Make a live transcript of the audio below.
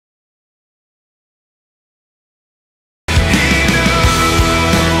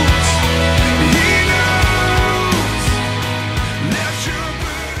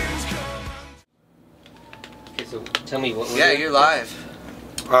me what we're Yeah, doing? you're live.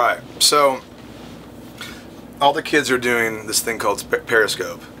 Alright, so all the kids are doing this thing called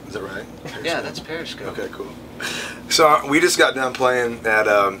Periscope. Is that right? Periscope? Yeah, that's Periscope. Okay, cool. So we just got done playing at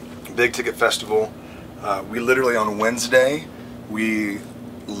Big Ticket Festival. We literally on Wednesday, we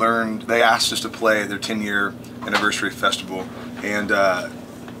learned, they asked us to play their 10-year anniversary festival. And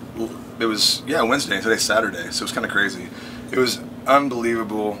it was, yeah, Wednesday, today's Saturday, so it was kind of crazy. It was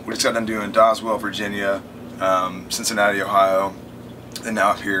unbelievable. We just got done doing Doswell, Virginia, Cincinnati, Ohio, and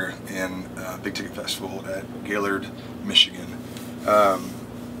now up here in Big Ticket Festival at Gaylord, Michigan.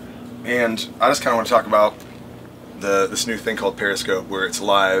 And I just kind of want to talk about this new thing called Periscope, where it's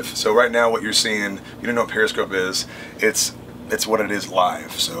live. So right now what you're seeing, you don't know what Periscope is, it's what it is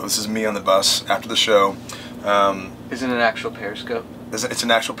live. So this is me on the bus after the show. Isn't it an actual Periscope? It's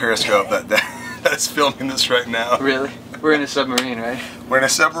an actual Periscope that's filming this right now. Really? We're in a submarine, right? We're in a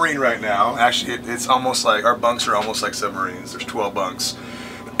submarine right now. Actually, it's almost like, our bunks are almost like submarines. There's 12 bunks.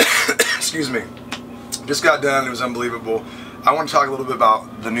 Excuse me. Just got done, it was unbelievable. I want to talk a little bit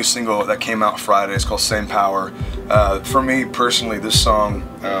about the new single that came out Friday. It's called Same Power. For me personally, this song,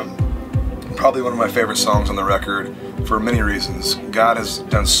 probably one of my favorite songs on the record for many reasons. God has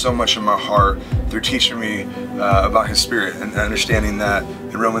done so much in my heart through teaching me about His Spirit and understanding that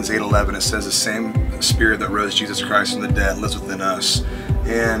in Romans 8:11 it says the same Spirit that rose Jesus Christ from the dead lives within us.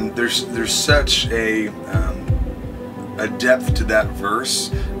 And there's such a depth to that verse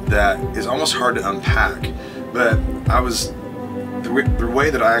that is almost hard to unpack. But the way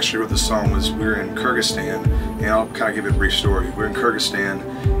that I actually wrote the song was, we were in Kyrgyzstan, and I'll kind of give you a brief story. We were in Kyrgyzstan,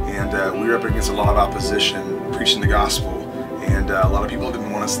 and we were up against a lot of opposition preaching the gospel, and a lot of people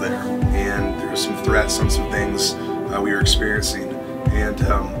didn't want us there, and there were some threats, some things we were experiencing, and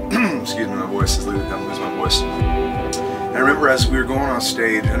excuse me, my voice is losing, I'm losing my voice. And I remember as we were going on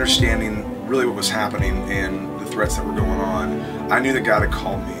stage, understanding really what was happening and the threats that were going on, I knew that God had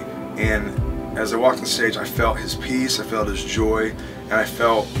called me, and as I walked on stage, I felt His peace, I felt His joy, and I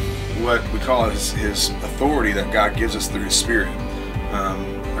felt what we call His authority that God gives us through His Spirit.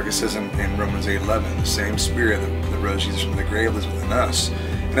 Like it says in Romans 8:11, the same Spirit that rose Jesus from the grave lives within us.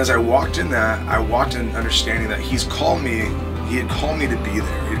 And as I walked in that, I walked in understanding that He had called me to be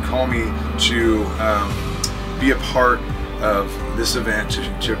there. He had called me to be a part of this event,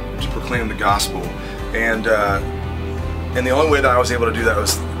 to proclaim the gospel. And the only way that I was able to do that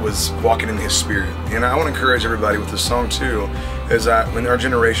was walking in His Spirit. And I want to encourage everybody with this song too, is that in our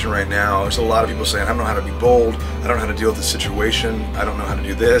generation right now, there's a lot of people saying, I don't know how to be bold, I don't know how to deal with this situation, I don't know how to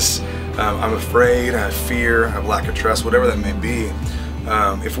do this, I'm afraid, I have fear, I have lack of trust, whatever that may be.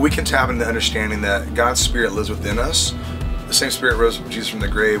 If we can tap into understanding that God's Spirit lives within us, the same Spirit rose Jesus from the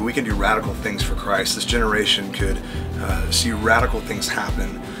grave, we can do radical things for Christ. This generation could see radical things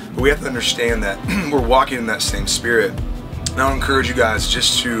happen. But we have to understand that we're walking in that same Spirit. And I'll encourage you guys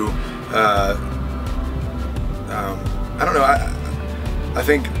just to, I don't know, I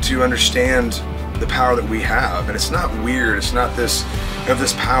think to understand the power that we have. And it's not weird, it's not this,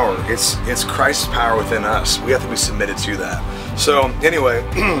 this power, it's Christ's power within us. We have to be submitted to that. So anyway,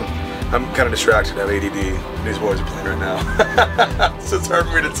 I'm kind of distracted, I have ADD. These boys are playing right now. So it's hard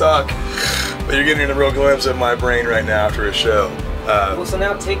for me to talk. But you're getting a real glimpse of my brain right now after a show. Well, so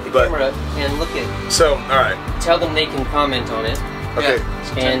now take the camera and look at. So, all right. Tell them they can comment on it. Okay.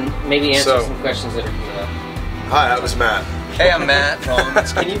 Yeah. And maybe answer some questions that are coming up. Hi, that was Matt. Hey, I'm Matt.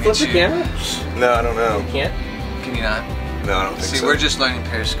 Can you flip the camera? No, I don't know. You can't? Can you not? No, I don't think so. See, we're just learning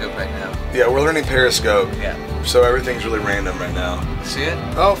Periscope right now. Yeah, we're learning Periscope. Yeah. So everything's really random right now. See it?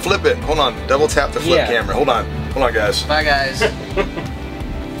 Oh, flip it. Hold on. Double tap the flip camera. Hold on. Hold on, guys. Bye, guys.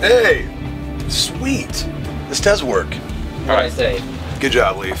 Hey. Sweet. This does work. All right. Say. Good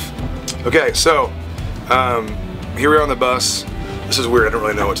job, Leaf. Okay, so here we are on the bus. This is weird. I don't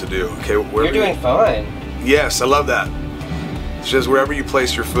really know what to do. Okay, you're doing fine. Yes, I love that. It says wherever you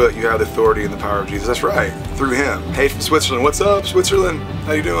place your foot, you have the authority and the power of Jesus. That's right, through Him. Hey, from Switzerland. What's up, Switzerland?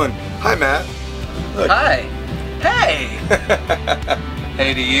 How you doing? Hi, Matt. Look. Hi. Hey.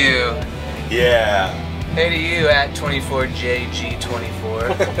 Hey to you. Yeah. Hey to you at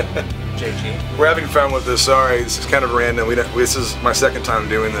 24JG24. JG. We're having fun with this. Sorry, this is kind of random. This is my second time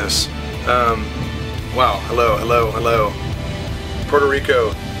doing this. Wow. Hello, hello, hello. Puerto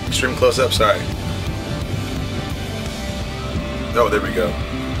Rico. Extreme close-up. Sorry. Oh, there we go.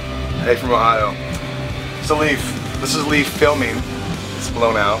 Hey, from Ohio. It's a Leaf. This is Leaf filming. It's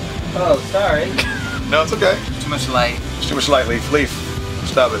blown out. Oh, sorry. No, it's okay. Too much light. It's too much light, Leaf. Leaf,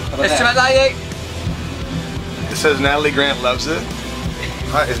 stop it. It's too much light. It says Natalie Grant loves it.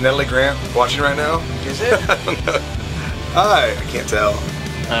 Hi, is Natalie Grant watching right now? Is it? I don't know. Hi, I can't tell.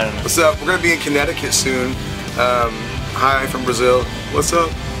 I don't know. What's up? We're going to be in Connecticut soon. Hi from Brazil. What's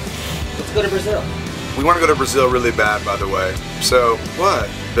up? Let's go to Brazil. We want to go to Brazil really bad, by the way. So, what,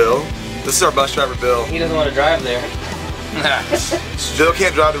 Bill? This is our bus driver, Bill. He doesn't want to drive there. Bill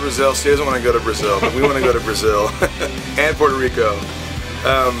can't drive to Brazil, so he doesn't want to go to Brazil. But we want to go to Brazil and Puerto Rico.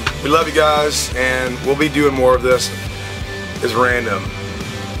 We love you guys, and we'll be doing more of this. It's random.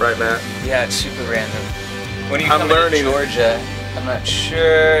 Right, Matt? Yeah, it's super random. When are you I'm coming learning. to Georgia? I'm not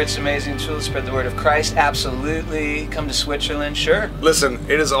sure. It's an amazing tool to spread the word of Christ. Absolutely. Come to Switzerland, sure. Listen,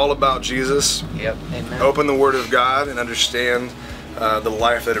 it is all about Jesus. Yep, amen. Open the Word of God and understand the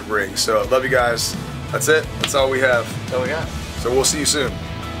life that it brings. So, love you guys. That's it. That's all we have. That's all we got. So, we'll see you soon.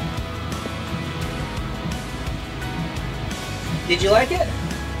 Did you like it?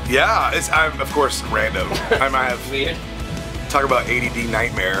 Yeah, I'm of course random. I might have Weird. talk about ADD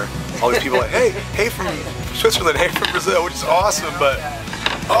nightmare. All these people like, hey from Switzerland, hey from Brazil, which is awesome. But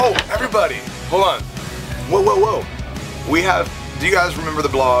oh, everybody, hold on. Whoa. Do you guys remember the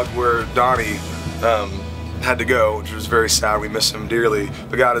blog where Donnie had to go, which was very sad. We miss him dearly.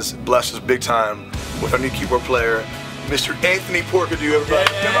 But God has blessed us big time with our new keyboard player, Mr. Anthony Porcadoo. Everybody,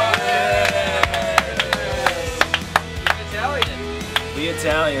 come on. The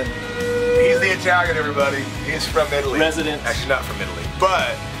Italian. He's the Italian, everybody. He's from Italy. Resident. Actually, not from Italy,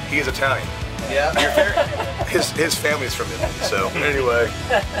 but he is Italian. Yeah. His family's from Italy. So anyway,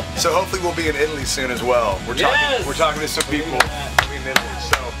 so hopefully we'll be in Italy soon as well. We're talking to some people in Italy.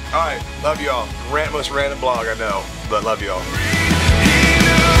 So all right, love y'all. Most random blog I know, but love y'all.